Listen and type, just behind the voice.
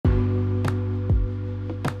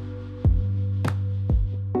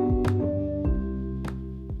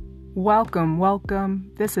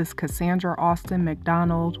Welcome. This is Cassandra Austin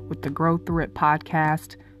McDonald with the Grow Through It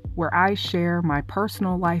podcast, where I share my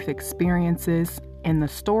personal life experiences and the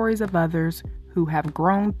stories of others who have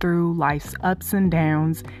grown through life's ups and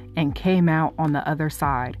downs and came out on the other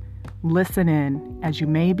side. Listen in as you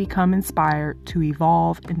may become inspired to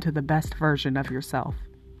evolve into the best version of yourself.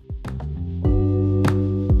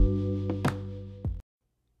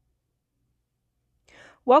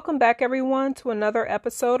 Welcome back, everyone, to another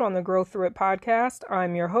episode on the Grow Through It podcast.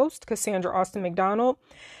 I'm your host, Cassandra Austin McDonald,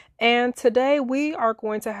 and today we are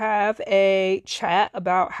going to have a chat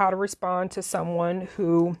about how to respond to someone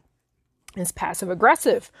who is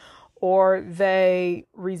passive-aggressive, or they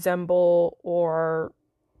resemble or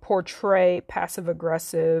portray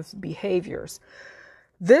passive-aggressive behaviors.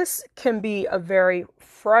 This can be a very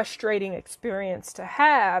frustrating experience to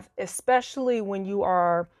have, especially when you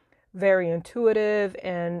are very intuitive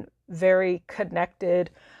and very connected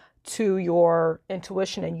to your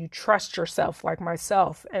intuition and you trust yourself like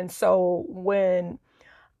myself. And so when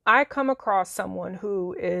I come across someone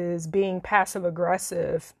who is being passive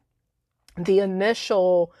aggressive, the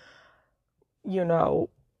initial,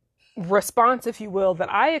 response, if you will, that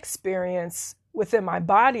I experience within my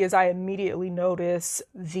body is I immediately notice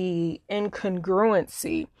the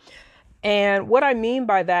incongruency. And what I mean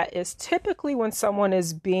by that is typically when someone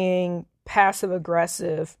is being passive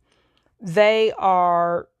aggressive, they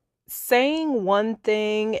are saying one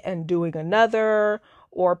thing and doing another,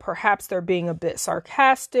 or perhaps they're being a bit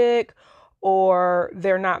sarcastic, or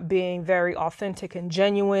they're not being very authentic and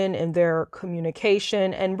genuine in their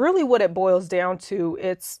communication. And really what it boils down to,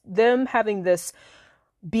 it's them having this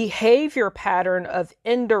behavior pattern of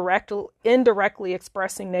indirectly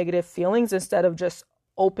expressing negative feelings instead of just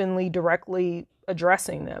openly, directly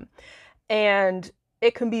addressing them. And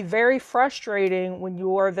it can be very frustrating when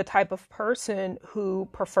you're the type of person who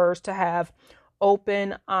prefers to have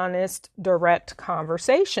open, honest, direct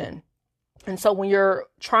conversation. And so when you're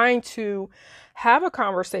trying to have a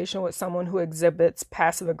conversation with someone who exhibits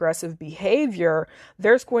passive-aggressive behavior,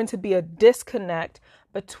 there's going to be a disconnect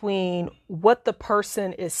between what the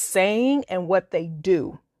person is saying and what they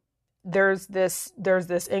do. There's this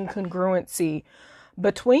incongruency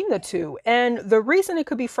between the two. And the reason it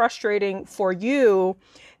could be frustrating for you,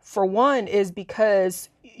 for one, is because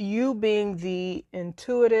you being the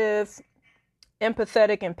intuitive,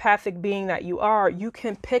 empathetic, empathic being that you are, you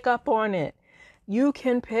can pick up on it.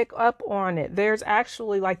 There's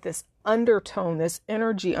actually like this undertone, this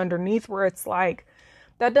energy underneath where it's like,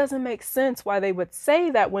 that doesn't make sense why they would say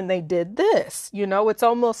that when they did this. It's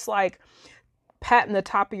almost like patting the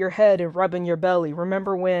top of your head and rubbing your belly.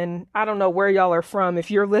 Remember when, I don't know where y'all are from, if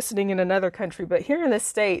you're listening in another country, but here in the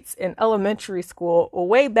States in elementary school,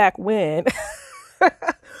 way back when,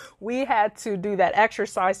 we had to do that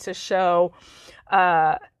exercise to show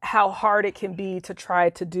how hard it can be to try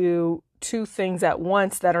to do two things at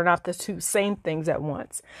once that are not the two same things at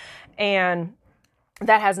once. And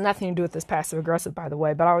that has nothing to do with this passive aggressive, by the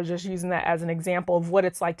way, but I was just using that as an example of what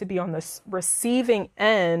it's like to be on the receiving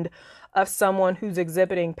end of someone who's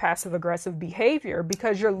exhibiting passive aggressive behavior,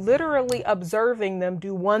 because you're literally observing them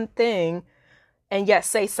do one thing and yet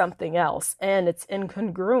say something else, and it's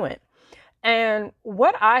incongruent. And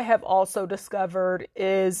what I have also discovered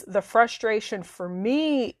is the frustration for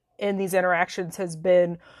me in these interactions has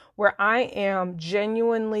been where I am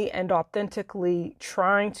genuinely and authentically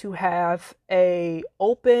trying to have a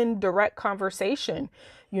open, direct conversation.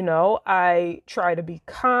 I try to be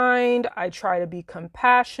kind. I try to be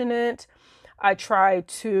compassionate. I try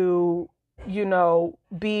to,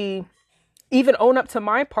 even own up to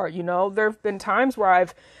my part. There have been times where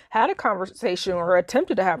I've had a conversation or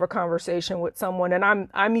attempted to have a conversation with someone, and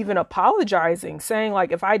I'm even apologizing, saying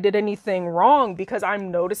like if I did anything wrong because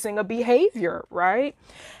I'm noticing a behavior, right?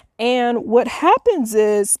 And what happens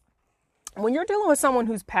is when you're dealing with someone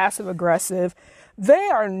who's passive aggressive, they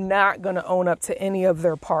are not going to own up to any of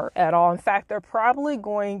their part at all. In fact, they're probably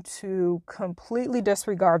going to completely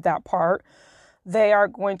disregard that part. They are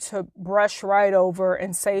going to brush right over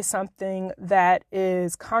and say something that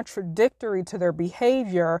is contradictory to their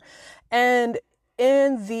behavior. And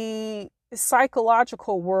in the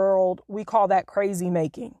psychological world, we call that crazy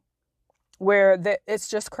making, where it's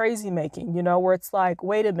just crazy making, where it's like,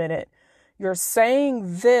 wait a minute, you're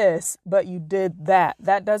saying this, but you did that.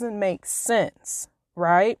 That doesn't make sense,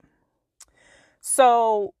 right?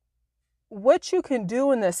 So what you can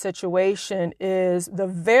do in this situation is the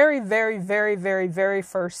very, very, very, very, very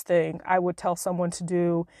first thing I would tell someone to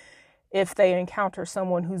do if they encounter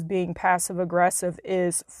someone who's being passive aggressive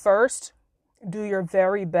is first, do your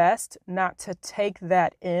very best not to take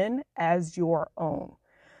that in as your own.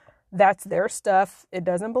 That's their stuff. It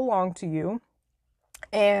doesn't belong to you.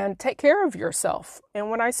 And take care of yourself. And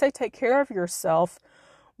when I say take care of yourself,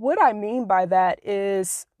 what I mean by that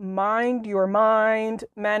is mind your mind,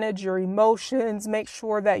 manage your emotions, make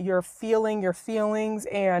sure that you're feeling your feelings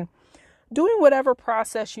and doing whatever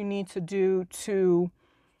process you need to do to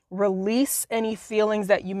release any feelings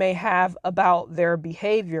that you may have about their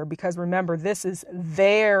behavior. Because remember, this is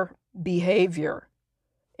their behavior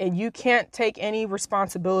and you can't take any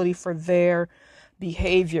responsibility for their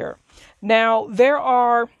behavior. Now, there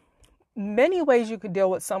are many ways you could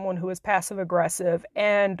deal with someone who is passive aggressive.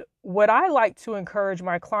 And what I like to encourage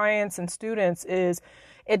my clients and students is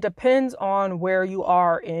it depends on where you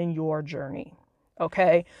are in your journey.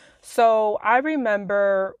 Okay. So I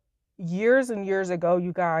remember years and years ago,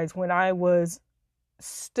 you guys, when I was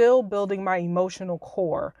still building my emotional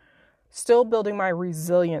core, still building my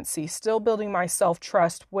resiliency, still building my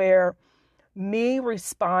self-trust, where me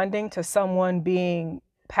responding to someone being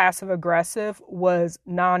passive aggressive was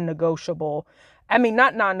non-negotiable. I mean,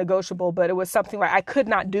 not non-negotiable, but it was something like I could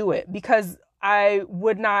not do it because I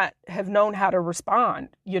would not have known how to respond.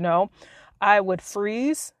 I would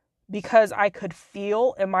freeze because I could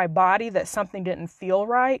feel in my body that something didn't feel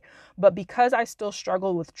right. But because I still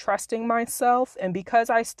struggled with trusting myself and because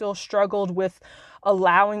I still struggled with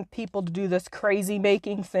allowing people to do this crazy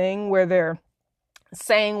making thing where they're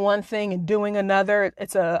saying one thing and doing another.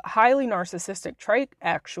 It's a highly narcissistic trait,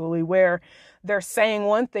 actually, where they're saying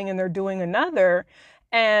one thing and they're doing another.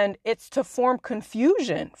 And it's to form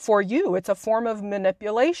confusion for you. It's a form of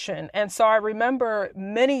manipulation. And so I remember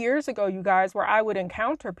many years ago, you guys, where I would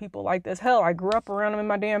encounter people like this. Hell, I grew up around them in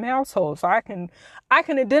my damn household, so I can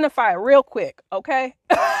identify it real quick, okay?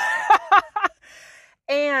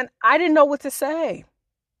 And I didn't know what to say.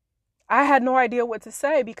 I had no idea what to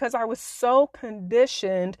say because I was so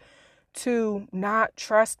conditioned to not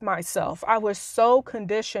trust myself. I was so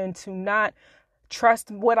conditioned to not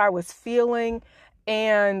trust what I was feeling.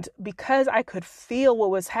 And because I could feel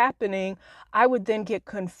what was happening, I would then get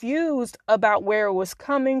confused about where it was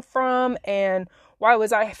coming from and why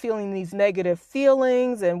was I feeling these negative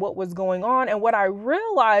feelings and what was going on. And what I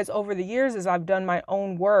realized over the years as I've done my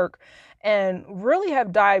own work and really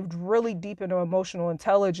have dived really deep into emotional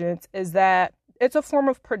intelligence is that it's a form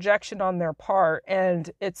of projection on their part.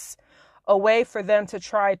 And it's a way for them to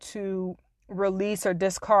try to release or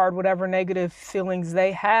discard whatever negative feelings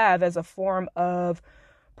they have as a form of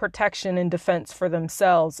protection and defense for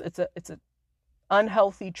themselves. It's an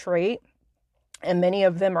unhealthy trait. And many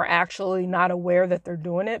of them are actually not aware that they're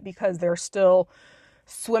doing it because they're still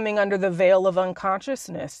swimming under the veil of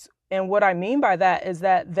unconsciousness. And what I mean by that is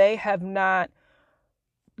that they have not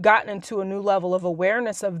gotten into a new level of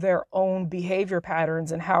awareness of their own behavior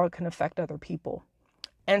patterns and how it can affect other people.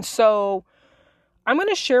 And so I'm going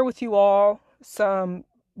to share with you all some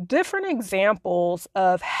different examples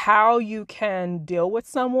of how you can deal with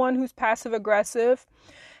someone who's passive aggressive.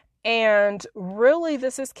 And really,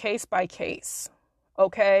 this is case by case.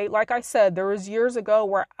 Okay, like I said, there was years ago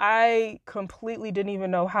where I completely didn't even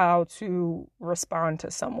know how to respond to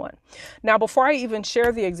someone. Now, before I even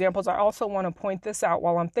share the examples, I also want to point this out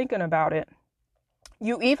while I'm thinking about it.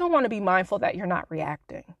 You even want to be mindful that you're not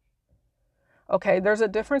reacting. Okay, there's a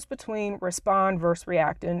difference between respond versus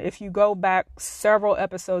react. And if you go back several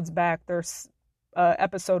episodes back, there's an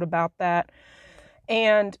episode about that.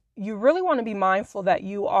 And you really want to be mindful that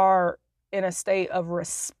you are in a state of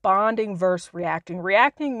responding versus reacting.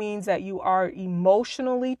 Reacting means that you are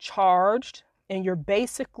emotionally charged and you're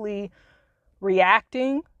basically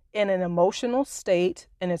reacting in an emotional state,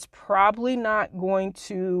 and it's probably not going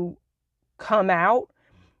to come out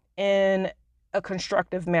in a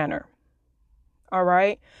constructive manner. All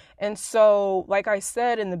right. And so, like I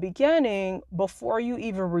said in the beginning, before you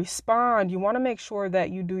even respond, you want to make sure that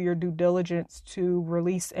you do your due diligence to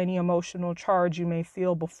release any emotional charge you may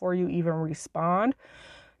feel before you even respond,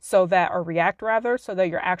 so that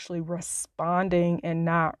you're actually responding and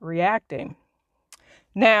not reacting.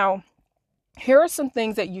 Now, here are some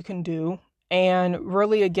things that you can do. And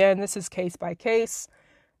really, again, this is case by case,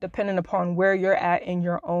 depending upon where you're at in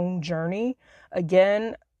your own journey.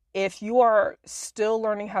 Again, if you are still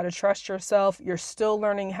learning how to trust yourself, you're still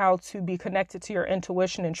learning how to be connected to your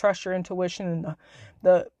intuition and trust your intuition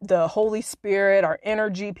and the Holy Spirit, our inner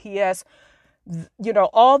GPS,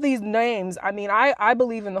 all these names. I mean, I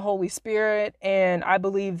believe in the Holy Spirit, and I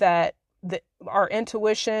believe that our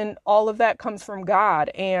intuition, all of that comes from God.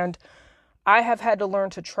 And I have had to learn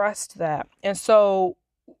to trust that. And so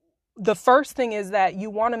the first thing is that you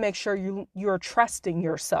want to make sure you're trusting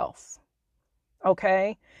yourself.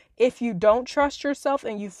 Okay? If you don't trust yourself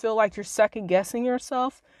and you feel like you're second guessing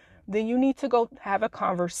yourself, then you need to go have a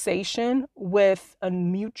conversation with a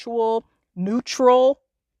neutral,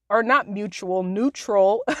 or not mutual,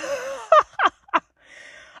 neutral,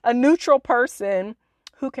 a neutral person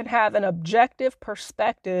who can have an objective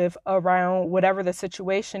perspective around whatever the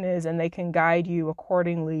situation is, and they can guide you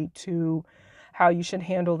accordingly to how you should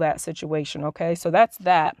handle that situation. Okay, so that's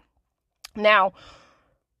that. Now,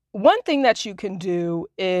 one thing that you can do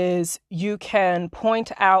is you can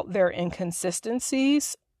point out their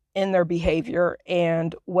inconsistencies in their behavior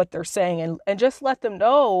and what they're saying, and just let them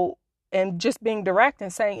know, and just being direct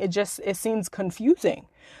and saying it seems confusing.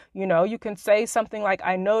 You know, you can say something like,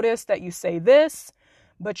 I noticed that you say this,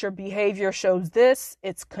 but your behavior shows this.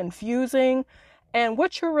 It's confusing. And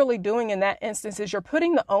what you're really doing in that instance is you're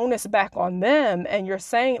putting the onus back on them, and you're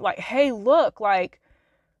saying like, hey, look, like,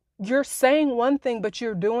 you're saying one thing, but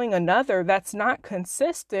you're doing another. That's not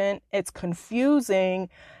consistent. It's confusing.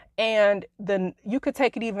 And then you could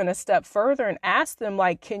take it even a step further and ask them,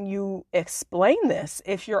 like, can you explain this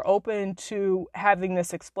if you're open to having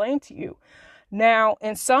this explained to you? Now,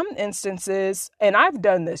 in some instances, and I've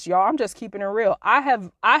done this, y'all, I'm just keeping it real. I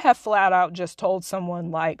have flat out just told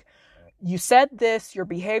someone, like, you said this, your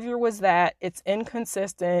behavior was that, it's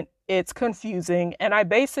inconsistent, it's confusing. And I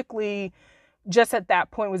basically just at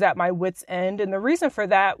that point was at my wit's end. And the reason for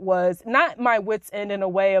that was not my wit's end in a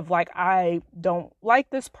way of like, I don't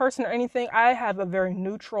like this person or anything. I have a very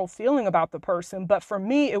neutral feeling about the person. But for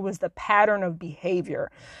me, it was the pattern of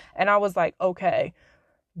behavior. And I was like, okay,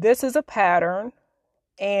 this is a pattern.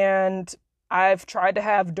 And I've tried to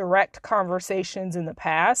have direct conversations in the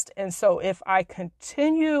past. And so if I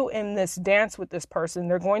continue in this dance with this person,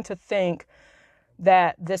 they're going to think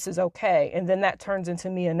that this is okay. And then that turns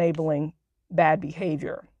into me enabling bad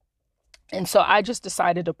behavior. And so I just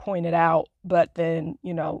decided to point it out, but then,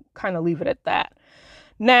 you know, kind of leave it at that.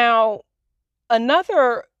 Now,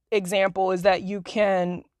 another example is that you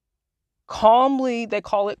can calmly, they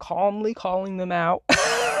call it calmly calling them out.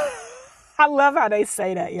 I love how they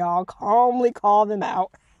say that, y'all. Calmly call them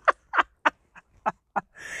out.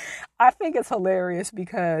 I think it's hilarious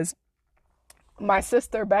because my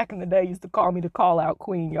sister back in the day used to call me the call out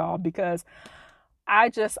queen, y'all, because I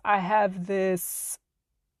have this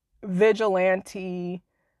vigilante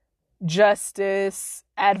justice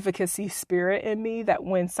advocacy spirit in me that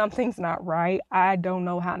when something's not right, I don't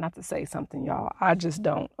know how not to say something, y'all. I just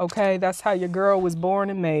don't. Okay. That's how your girl was born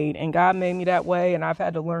and made, and God made me that way. And I've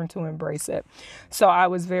had to learn to embrace it. So I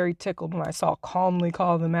was very tickled when I saw calmly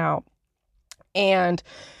call them out, and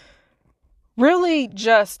really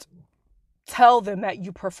just tell them that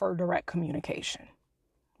you prefer direct communication,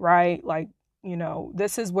 right? Like, you know,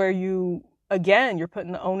 this is where you're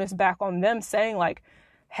putting the onus back on them, saying like,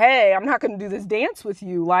 hey, I'm not going to do this dance with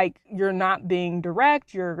you. Like, you're not being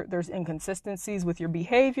direct. There's inconsistencies with your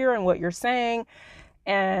behavior and what you're saying.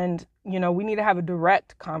 And, you know, we need to have a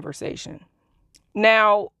direct conversation.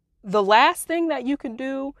 Now, the last thing that you can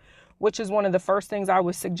do, which is one of the first things I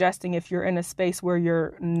was suggesting if you're in a space where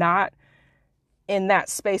you're not in that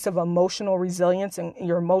space of emotional resilience and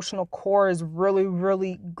your emotional core is really,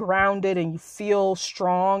 really grounded and you feel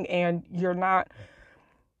strong and you're not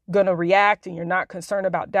going to react and you're not concerned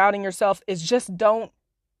about doubting yourself, is just don't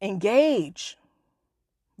engage.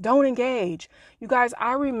 Don't engage. You guys,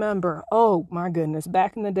 I remember, oh my goodness,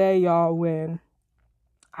 back in the day, y'all, when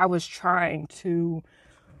I was trying to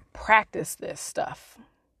practice this stuff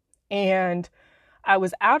and I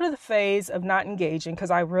was out of the phase of not engaging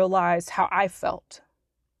because I realized how I felt.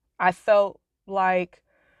 I felt like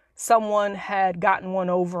someone had gotten one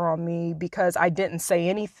over on me because I didn't say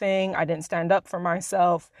anything. I didn't stand up for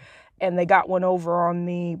myself, and they got one over on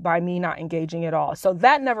me by me not engaging at all. So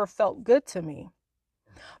that never felt good to me.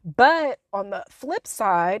 But on the flip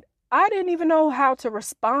side, I didn't even know how to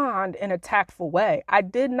respond in a tactful way. I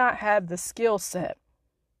did not have the skill set.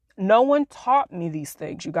 No one taught me these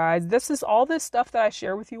things, you guys. This is all this stuff that I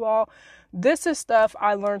share with you all. This is stuff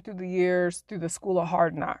I learned through the years, through the School of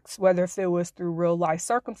Hard Knocks, whether if it was through real life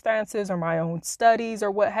circumstances or my own studies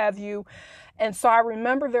or what have you. And so I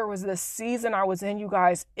remember there was this season I was in, you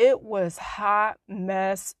guys. It was hot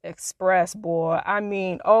mess express, boy. I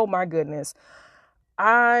mean, oh my goodness.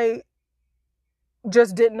 I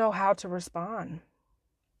just didn't know how to respond.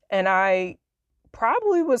 And I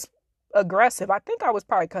probably was aggressive. I think I was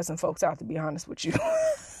probably cussing folks out, to be honest with you.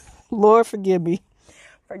 Lord, forgive me.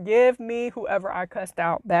 Forgive me, whoever I cussed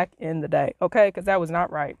out back in the day. Okay, because that was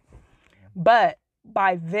not right. But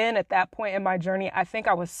by then, at that point in my journey, I think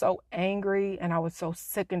I was so angry and I was so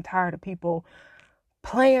sick and tired of people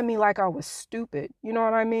playing me like I was stupid. You know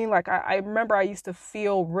what I mean? Like, I remember I used to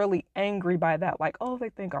feel really angry by that. Like, oh, they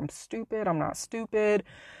think I'm stupid. I'm not stupid.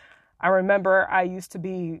 I remember I used to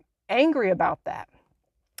be angry about that.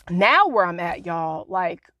 Now where I'm at, y'all,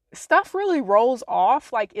 like stuff really rolls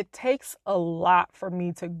off. Like it takes a lot for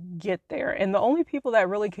me to get there. And the only people that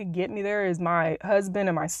really could get me there is my husband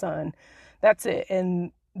and my son. That's it.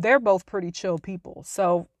 And they're both pretty chill people.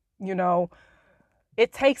 So, you know,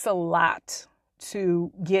 it takes a lot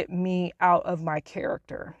to get me out of my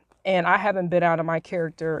character. And I haven't been out of my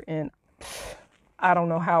character in I don't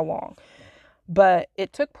know how long. But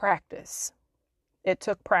it took practice. It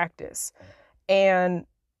took practice. And,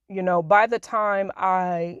 you know, by the time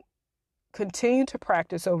I continued to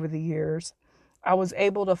practice over the years, I was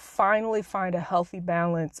able to finally find a healthy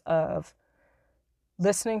balance of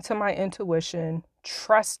listening to my intuition,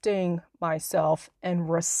 trusting myself, and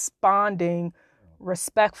responding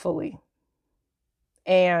respectfully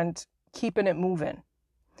and keeping it moving.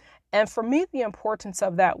 And for me, the importance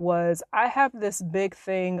of that was I have this big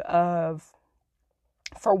thing of,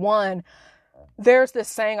 for one, there's this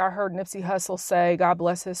saying I heard Nipsey Hussle say, God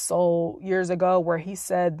bless his soul, years ago, where he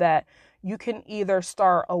said that you can either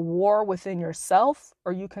start a war within yourself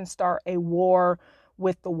or you can start a war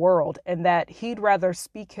with the world, and that he'd rather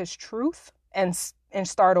speak his truth and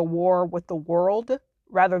start a war with the world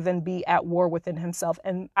rather than be at war within himself.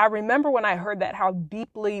 And I remember when I heard that, how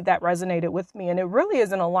deeply that resonated with me. And it really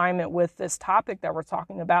is in alignment with this topic that we're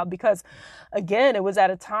talking about, because again, it was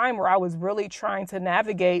at a time where I was really trying to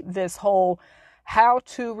navigate this whole how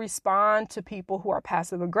to respond to people who are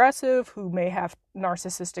passive aggressive, who may have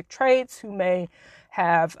narcissistic traits, who may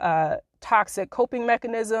have toxic coping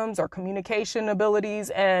mechanisms or communication abilities.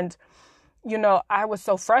 And you know, I was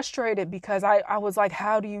so frustrated because I was like,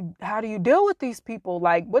 how do you deal with these people?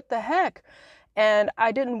 Like, what the heck? And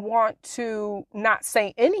I didn't want to not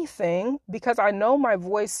say anything because I know my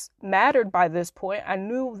voice mattered by this point. I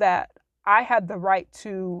knew that I had the right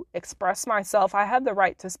to express myself. I had the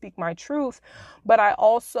right to speak my truth, but I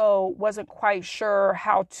also wasn't quite sure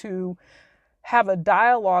how to have a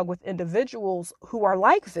dialogue with individuals who are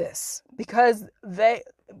like this, because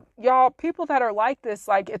y'all, people that are like this,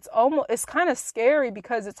 like it's kind of scary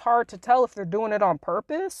because it's hard to tell if they're doing it on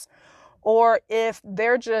purpose or if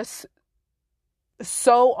they're just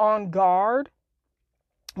so on guard,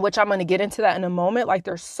 which I'm going to get into that in a moment. Like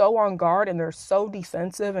they're so on guard and they're so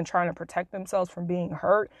defensive and trying to protect themselves from being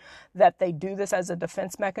hurt that they do this as a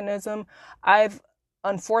defense mechanism. I've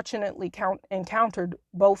unfortunately encountered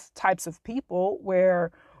both types of people,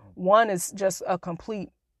 where one is just a complete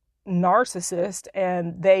narcissist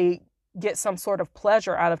and they get some sort of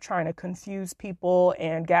pleasure out of trying to confuse people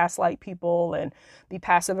and gaslight people and be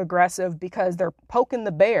passive aggressive because they're poking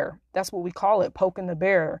the bear. That's what we call it, poking the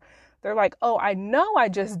bear. They're like, oh, I know I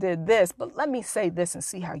just did this, but let me say this and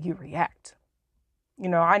see how you react. You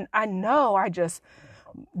know, I know I just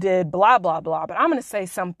did blah, blah, blah, but I'm going to say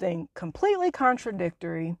something completely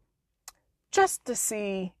contradictory just to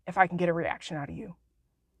see if I can get a reaction out of you.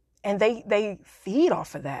 And they feed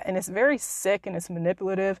off of that. And it's very sick and it's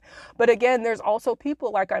manipulative. But again, there's also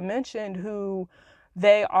people, like I mentioned, who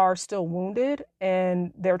they are still wounded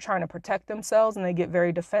and they're trying to protect themselves and they get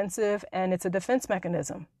very defensive, and it's a defense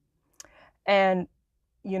mechanism. And,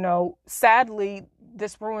 you know, sadly,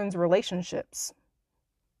 this ruins relationships.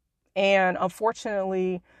 And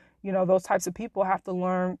unfortunately, you know, those types of people have to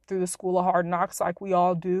learn through the school of hard knocks, like we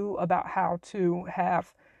all do, about how to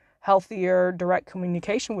have healthier, direct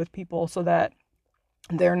communication with people so that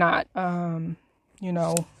they're not, you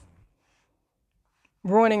know,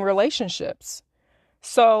 ruining relationships.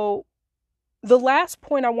 So the last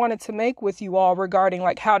point I wanted to make with you all regarding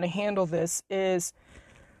like how to handle this is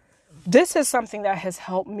something that has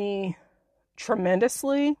helped me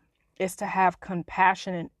tremendously, is to have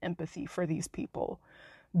compassion and empathy for these people.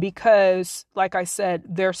 Because, like I said,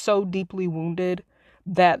 they're so deeply wounded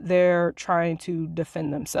that they're trying to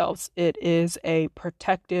defend themselves. It is a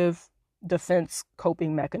protective defense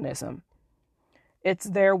coping mechanism. It's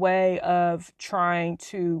their way of trying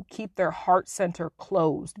to keep their heart center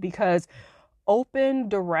closed, because open,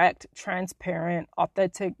 direct, transparent,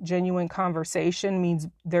 authentic, genuine conversation means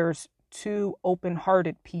there's two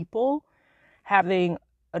open-hearted people having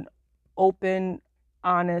an open,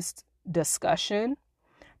 honest discussion.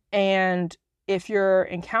 And if you're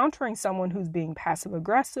encountering someone who's being passive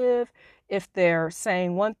aggressive, if they're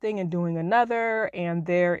saying one thing and doing another, and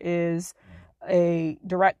there is a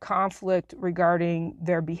direct conflict regarding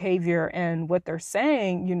their behavior and what they're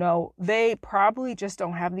saying, you know, they probably just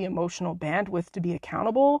don't have the emotional bandwidth to be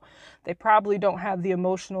accountable. They probably don't have the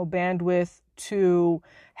emotional bandwidth to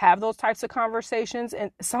have those types of conversations.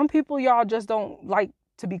 And some people, y'all, just don't like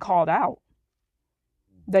to be called out.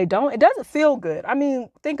 They don't. It doesn't feel good. I mean,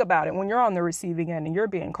 think about it. When you're on the receiving end and you're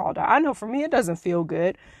being called out, I know for me, it doesn't feel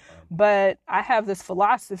good, but I have this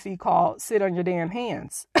philosophy called sit on your damn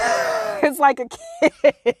hands. It's like a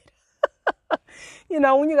kid. You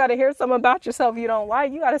know, when you got to hear something about yourself you don't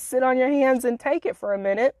like, you got to sit on your hands and take it for a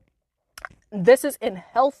minute. This is in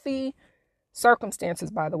healthy circumstances,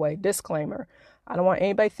 by the way, disclaimer. I don't want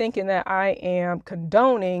anybody thinking that I am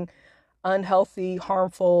condoning unhealthy,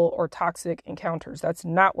 harmful, or toxic encounters. That's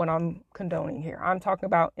not what I'm condoning here. I'm talking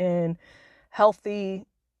about in healthy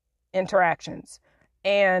interactions.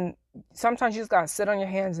 And sometimes you just got to sit on your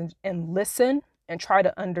hands and listen and try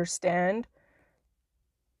to understand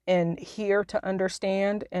and hear to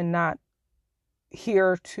understand and not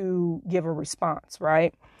hear to give a response,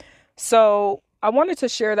 right? So I wanted to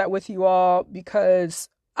share that with you all because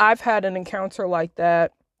I've had an encounter like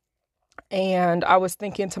that. And I was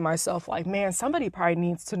thinking to myself, like, man, somebody probably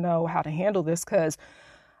needs to know how to handle this because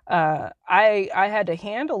I had to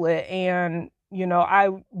handle it. And, you know, I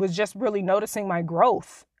was just really noticing my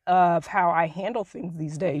growth of how I handle things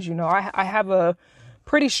these days. You know, I have a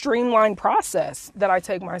pretty streamlined process that I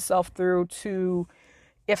take myself through to,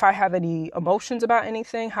 if I have any emotions about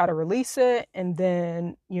anything, how to release it. And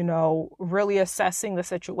then, you know, really assessing the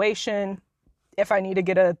situation. If I need to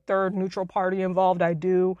get a third neutral party involved, I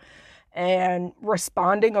do. And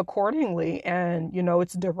responding accordingly. And, you know,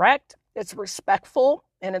 it's direct, it's respectful,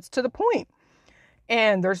 and it's to the point.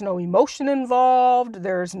 And there's no emotion involved.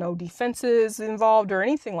 There's no defenses involved or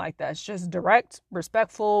anything like that. It's just direct,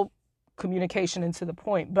 respectful communication and to the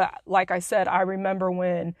point. But like I said, I remember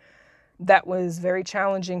when that was very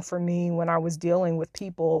challenging for me when I was dealing with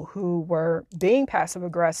people who were being passive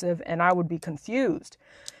aggressive and I would be confused.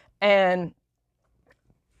 And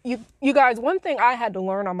you guys, one thing I had to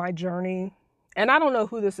learn on my journey, and I don't know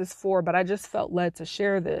who this is for, but I just felt led to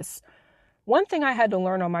share this. One thing I had to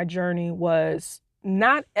learn on my journey was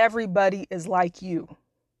not everybody is like you.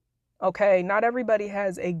 Okay? Not everybody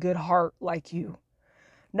has a good heart like you.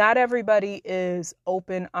 Not everybody is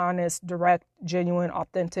open, honest, direct, genuine,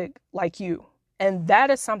 authentic like you. And that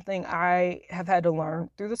is something I have had to learn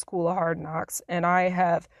through the School of Hard Knocks. And I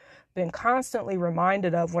have been constantly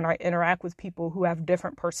reminded of when I interact with people who have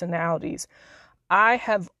different personalities. I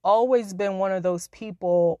have always been one of those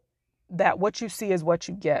people that what you see is what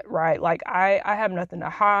you get, right? Like I have nothing to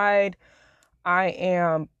hide. I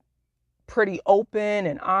am pretty open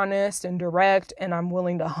and honest and direct, and I'm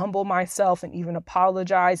willing to humble myself and even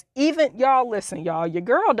apologize. Even y'all, listen, y'all, your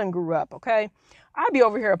girl done grew up, okay? I be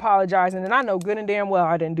over here apologizing, and I know good and damn well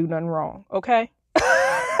I didn't do nothing wrong, okay?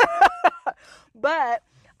 But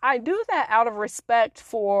I do that out of respect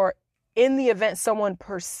for, in the event someone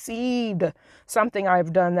perceived something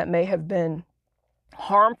I've done that may have been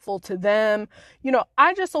harmful to them. You know,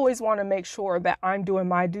 I just always want to make sure that I'm doing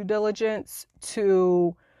my due diligence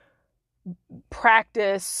to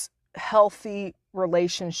practice healthy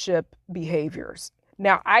relationship behaviors.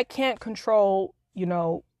 Now, I can't control, you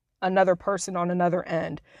know, another person on another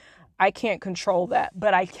end. I can't control that,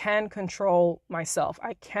 but I can control myself.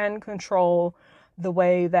 I can control the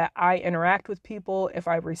way that I interact with people, if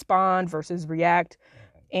I respond versus react.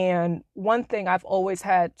 And one thing I've always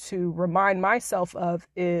had to remind myself of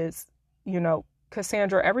is, you know,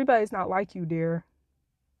 Cassandra, everybody's not like you, dear.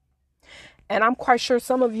 And I'm quite sure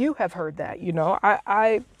some of you have heard that. You know,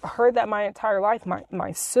 I heard that my entire life.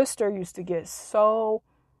 My sister used to get so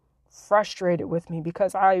frustrated with me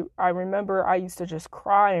because I remember I used to just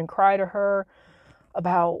cry to her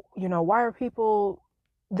about, you know, why are people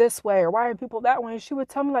this way or why are people that way? And she would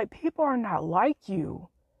tell me, like, people are not like you.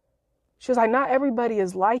 She was like, not everybody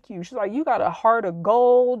is like you. She's like, you got a heart of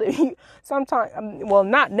gold. Sometimes, well,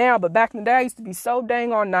 not now, but back in the day, I used to be so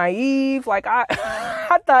dang on naive. Like I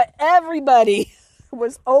thought everybody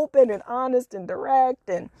was open and honest and direct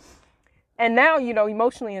and now, you know,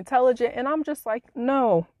 emotionally intelligent. And I'm just like,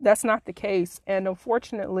 no, that's not the case. And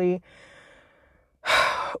unfortunately,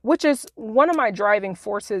 which is one of my driving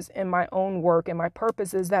forces in my own work and my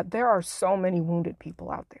purpose, is that there are so many wounded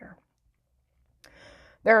people out there.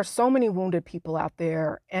 There are so many wounded people out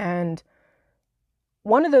there. And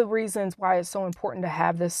one of the reasons why it's so important to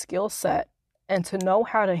have this skill set and to know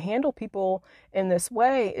how to handle people in this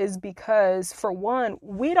way is because, for one,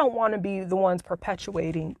 we don't want to be the ones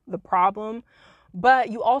perpetuating the problem,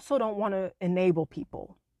 but you also don't want to enable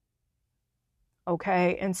people.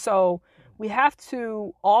 Okay? And so we have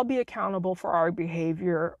to all be accountable for our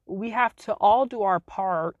behavior. We have to all do our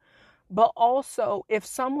part, but also if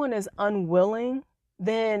someone is unwilling,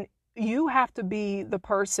 then you have to be the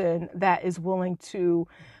person that is willing to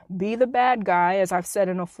be the bad guy, as I've said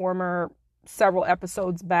in a former several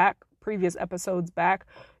episodes back, previous episodes back,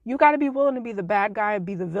 you got to be willing to be the bad guy,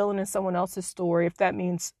 be the villain in someone else's story, if that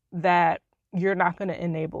means that you're not going to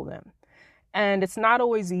enable them. And it's not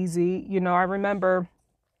always easy. I remember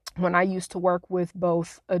when I used to work with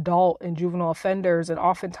both adult and juvenile offenders, and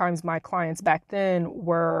oftentimes my clients back then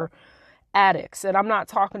were addicts. And I'm not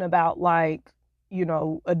talking about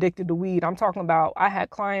addicted to weed. I'm talking about, I had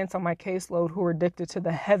clients on my caseload who were addicted to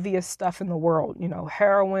the heaviest stuff in the world,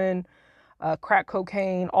 heroin, crack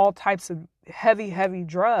cocaine, all types of heavy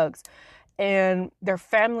drugs. And their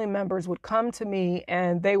family members would come to me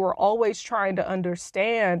and they were always trying to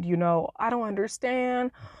understand, I don't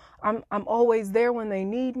understand. I'm always there when they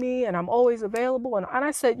need me and I'm always available. And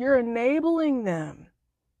I said, you're enabling them,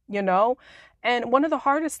 And one of the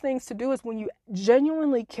hardest things to do is when you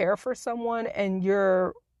genuinely care for someone and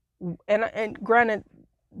and granted,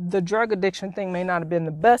 the drug addiction thing may not have been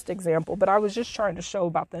the best example, but I was just trying to show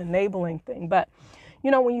about the enabling thing. But,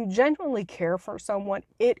 when you genuinely care for someone,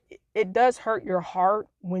 it does hurt your heart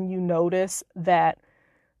when you notice that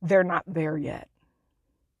they're not there yet.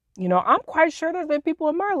 I'm quite sure there's been people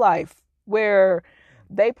in my life where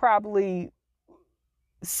they probably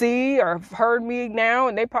see or have heard me now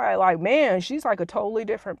and they probably like, man, she's like a totally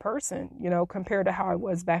different person, compared to how I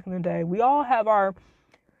was back in the day. We all have our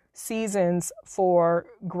seasons for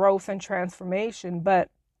growth and transformation, but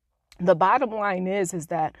the bottom line is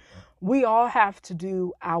that we all have to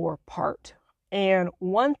do our part. And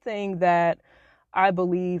one thing that I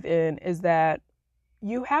believe in is that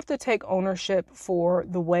you have to take ownership for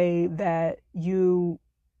the way that you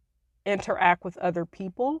interact with other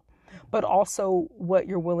people, but also what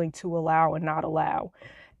you're willing to allow and not allow.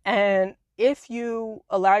 And if you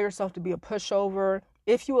allow yourself to be a pushover,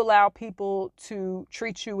 if you allow people to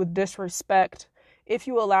treat you with disrespect, if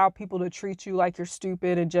you allow people to treat you like you're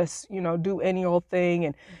stupid and just, do any old thing,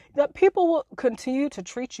 and that people will continue to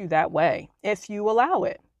treat you that way if you allow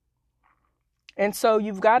it. And so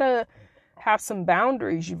you've got to have some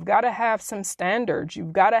boundaries. You've got to have some standards.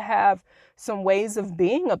 You've got to have some ways of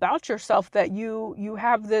being about yourself that you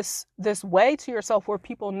have this way to yourself where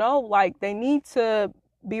people know like they need to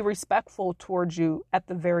be respectful towards you at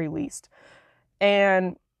the very least.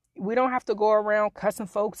 And we don't have to go around cussing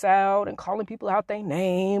folks out and calling people out their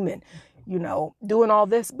name and, doing all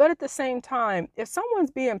this. But at the same time, if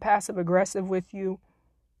someone's being passive aggressive with you,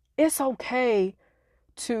 it's okay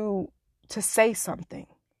to say something.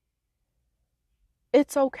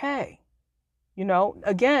 It's okay.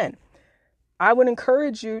 Again, I would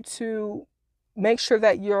encourage you to make sure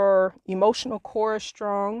that your emotional core is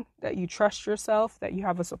strong, that you trust yourself, that you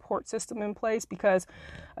have a support system in place. Because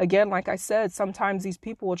again, like I said, sometimes these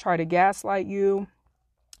people will try to gaslight you.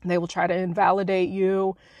 They will try to invalidate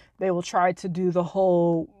you. They will try to do the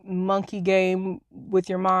whole monkey game with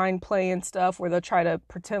your mind playing stuff where they'll try to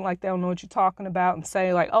pretend like they don't know what you're talking about and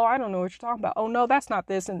say like, oh, I don't know what you're talking about. Oh, no, that's not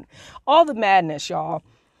this. And all the madness, y'all.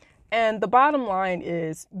 And the bottom line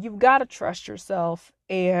is you've got to trust yourself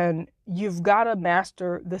and you've got to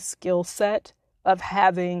master the skill set of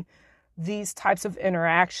having these types of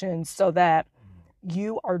interactions so that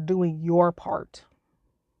you are doing your part.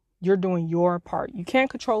 You're doing your part. You can't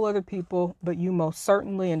control other people, but you most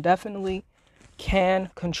certainly and definitely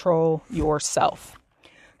can control yourself.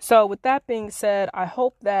 So with that being said, I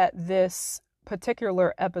hope that this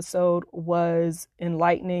particular episode was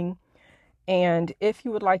enlightening. And if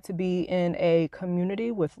you would like to be in a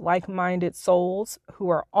community with like-minded souls who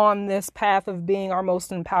are on this path of being our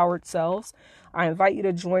most empowered selves, I invite you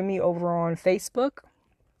to join me over on Facebook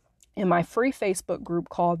in my free Facebook group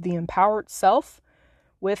called The Empowered Self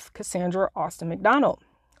with Cassandra Austin McDonald.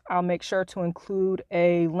 I'll make sure to include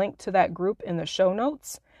a link to that group in the show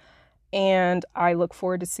notes, and I look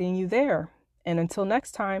forward to seeing you there. And until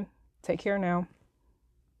next time, take care now.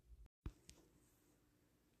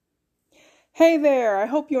 Hey there, I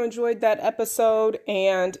hope you enjoyed that episode,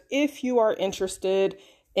 and if you are interested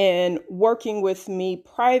in working with me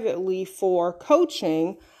privately for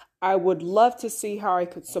coaching, I would love to see how I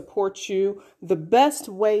could support you. The best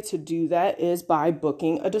way to do that is by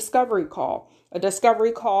booking a discovery call. A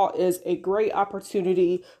discovery call is a great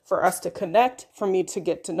opportunity for us to connect, for me to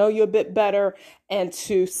get to know you a bit better, and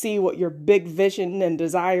to see what your big vision and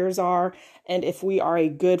desires are, and if we are a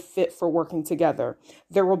good fit for working together.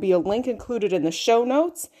 There will be a link included in the show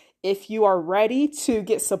notes. If you are ready to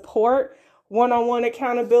get support, one-on-one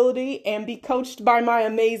accountability, and be coached by my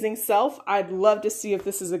amazing self, I'd love to see if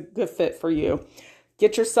this is a good fit for you.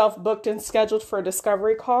 Get yourself booked and scheduled for a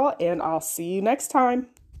discovery call, and I'll see you next time.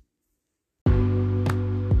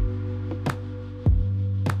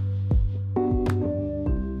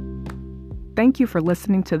 Thank you for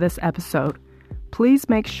listening to this episode. Please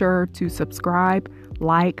make sure to subscribe,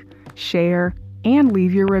 like, share, and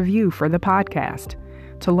leave your review for the podcast.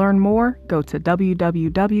 To learn more, go to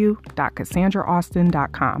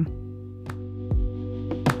www.cassandraaustin.com.